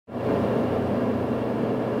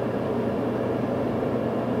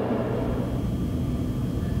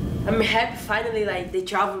I'm happy finally, like, the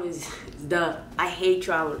travel is done. I hate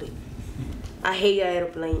traveling. I hate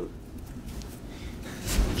airplane.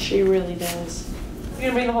 She really does. You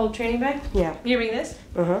gonna bring the whole training bag? Yeah. You bring this?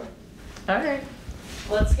 Uh-huh. Alright.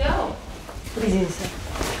 Let's go. What is this?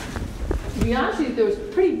 To be honest with you, there was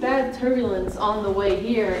pretty bad turbulence on the way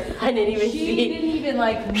here. I didn't even She see. didn't even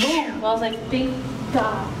like move. I was like, thank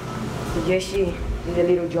God. So just did a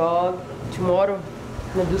little jog. Tomorrow,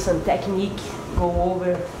 I'm gonna do some technique, go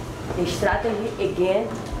over the strategy again,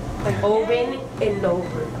 over and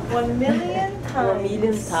over. 1 million times. 1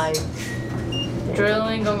 million times.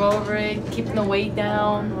 Drilling, going over it, keeping the weight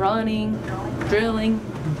down, running, drilling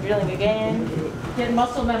again. Get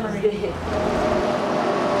muscle memory.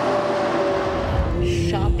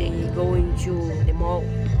 Shopping, going to the mall,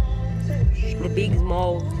 the big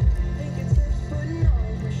mall.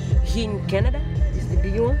 Here in Canada is the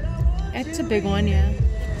big one. It's a big one, yeah.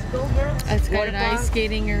 It's got an ice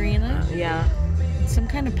skating arena. Yeah. Some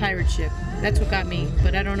kind of pirate ship. That's what got me,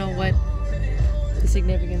 but I don't know what the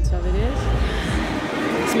significance of it is.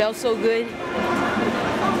 Smells so good.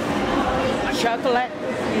 Chocolate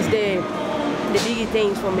is the big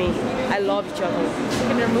thing for me. I love chocolate. You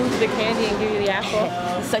can remove the candy and give you the apple.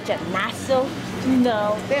 It's such an asshole.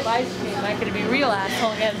 No, they have ice cream. I'm not going to be a real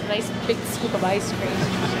asshole and get a nice big scoop of ice cream.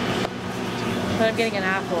 But I'm getting an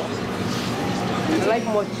apple. I like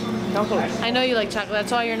more chocolate. I know you like chocolate.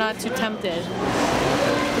 That's why you're not too tempted.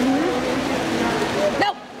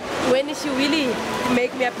 No! When she really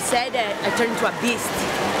make me upset that I turn into a beast.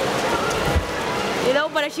 You know,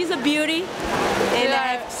 but she's a beauty. And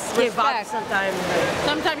I have to give up sometimes.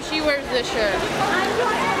 Sometimes she wears this shirt.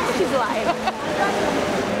 She's lying.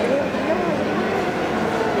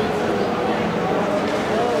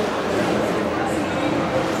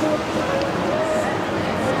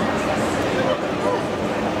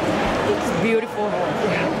 It's beautiful.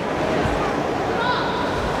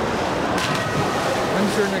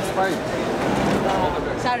 When's your next fight?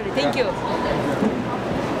 Saturday. Thank you.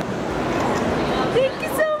 Thank you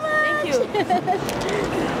so much. Thank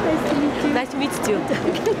you. Nice to meet you.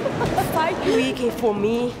 Fight week for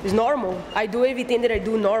me is normal. I do everything that I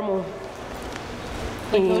do normal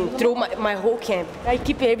through my whole camp. I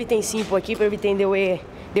keep everything simple. I keep everything the way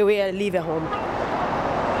I live at home.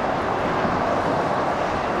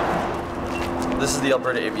 This is the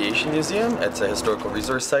Alberta Aviation Museum. It's a historical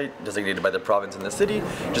resource site designated by the province and the city,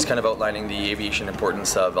 just kind of outlining the aviation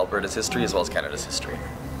importance of Alberta's history as well as Canada's history.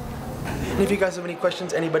 And if you guys have any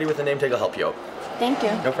questions, anybody with a name tag will help you out. Thank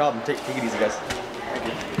you. No problem. Take it easy, guys.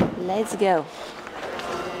 Let's go.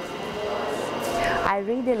 I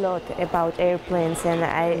read a lot about airplanes and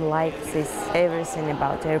I like this everything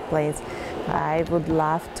about airplanes. I would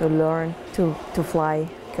love to learn to fly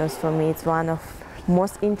because for me it's one of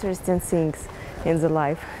most interesting things in the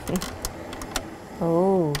life.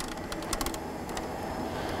 Oh.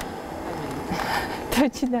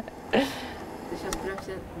 Точно.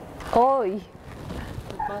 Ой.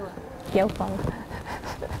 Я упала.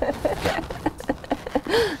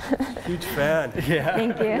 Huge fan. Yeah.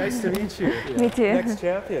 Thank you. Nice to meet you. Me too. Next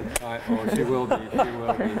champion. Oh, she will be. She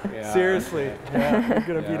will be. Yeah. Seriously. Yeah, you're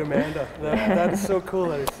going to beat Amanda. That is so cool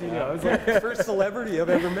that I've seen you. I was like the first celebrity I've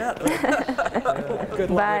ever met. Yeah. Good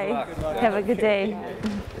luck. Bye. Good luck. Good luck. Have a good day.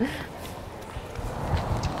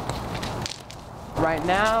 Right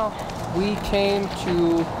now, we came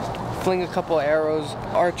to fling a couple arrows.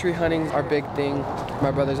 Archery hunting is our big thing.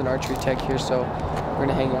 My brother's an archery tech here, so we're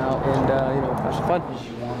gonna hang out and have some fun.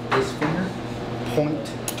 You want this finger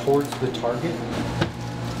point towards the target.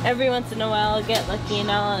 Every once in a while I'll get lucky and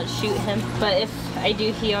I'll shoot him, but if I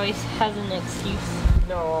do, he always has an excuse.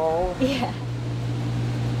 No. Yeah.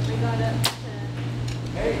 We got it.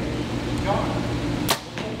 Hey, John.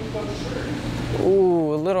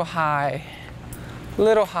 Ooh, a little high.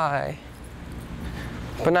 Little high.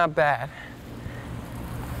 But not bad.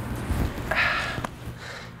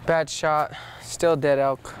 Bad shot. Still dead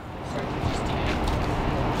elk.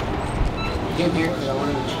 I came here because I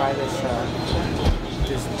wanted to try this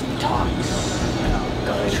detox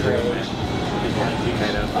tray.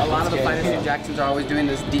 A lot of the fighters in Jackson's are always doing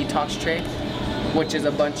this detox tray, which is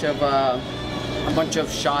a bunch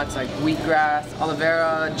of shots like wheatgrass, aloe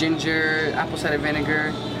vera, ginger, apple cider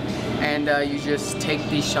vinegar, and you just take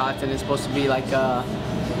these shots, and it's supposed to be like a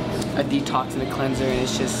detox and a cleanser, and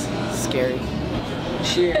it's just scary.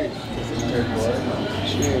 Cheers.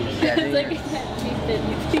 Cheers. Yeah, It's like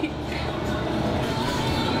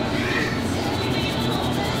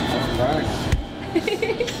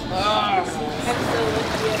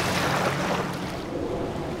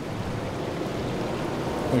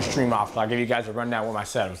I'm gonna stream off, so I'll give you guys a rundown what my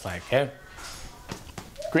set was like, okay?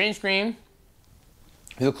 Green screen.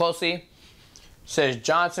 If you look closely, it says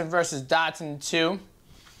Johnson versus Dotson 2.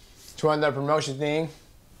 It's one of the promotion thing.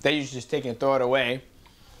 They usually just take it and throw it away.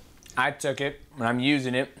 I took it when I'm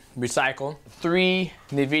using it. Recycle. 3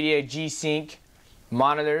 NVIDIA G-Sync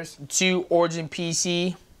monitors. 2 Origin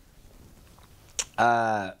PC.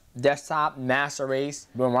 Desktop Master Race.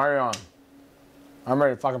 Boom, right on. I'm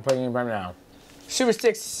ready to fucking play the game right now. Super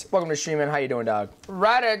Sticks, welcome to the stream, man. How you doing, dog?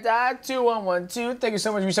 Ride or Die 2112. Thank you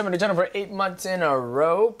so much for subbing to the channel for 8 months in a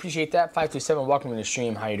row. Appreciate that. 527, welcome to the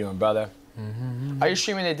stream. How you doing, brother? Are you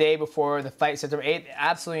streaming the day before the fight, September 8th?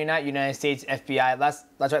 Absolutely not. United States FBI. That's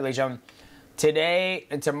right, ladies and gentlemen. Today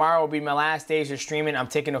and tomorrow will be my last days of streaming. I'm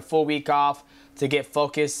taking a full week off to get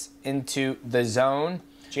focused into the zone.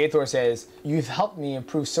 J. Thor says, you've helped me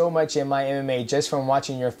improve so much in my MMA just from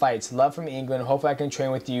watching your fights. Love from England. Hopefully I can train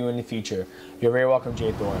with you in the future. You're very welcome,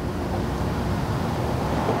 J. Thor.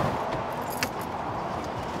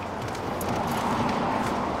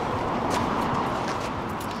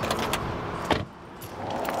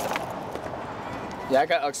 Yeah, I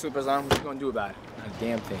got UGG slippers on. What you gonna do about it? Not a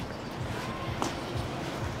damn thing.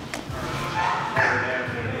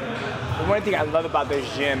 The one thing I love about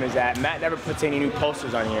this gym is that Matt never puts any new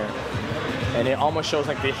posters on here. And it almost shows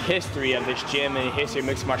like the history of this gym and the history of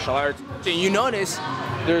mixed martial arts. So you notice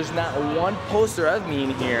there's not one poster of me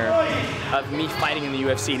in here of me fighting in the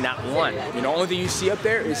UFC, not one. You know, the only thing you see up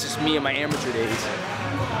there is just me in my amateur days,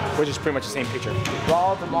 which is pretty much the same picture.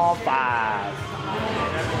 Baltimore 5.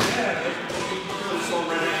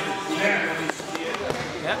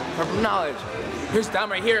 Yeah, purple knowledge. Here's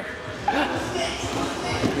Dom right here.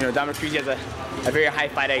 You know, Demetrious has a very high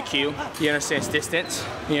fight IQ. He understands distance.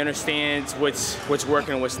 He understands what's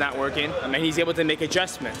working and what's not working. I mean, he's able to make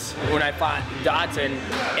adjustments. When I fought Dotson,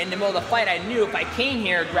 in the middle of the fight, I knew if I came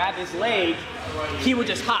here, grabbed his leg, he would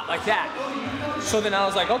just hop like that. So then I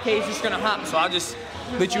was like, okay, he's just gonna hop. So I'll just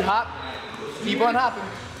let you hop, keep on hopping.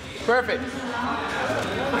 Perfect.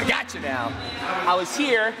 I got you now. I was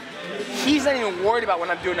here. He's not even worried about what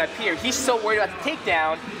I'm doing up here. He's so worried about the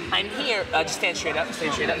takedown. I'm here. Just stand straight up,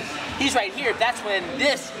 stand straight up. He's right here. That's when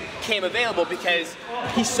this came available because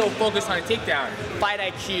he's so focused on a takedown. Fight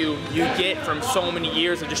IQ you get from so many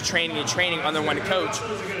years of just training and training under one coach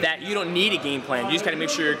that you don't need a game plan. You just gotta make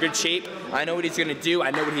sure you're in good shape. I know what he's gonna do.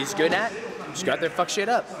 I know what he's good at. Just go out there and fuck shit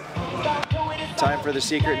up. Time for the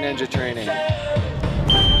secret ninja training.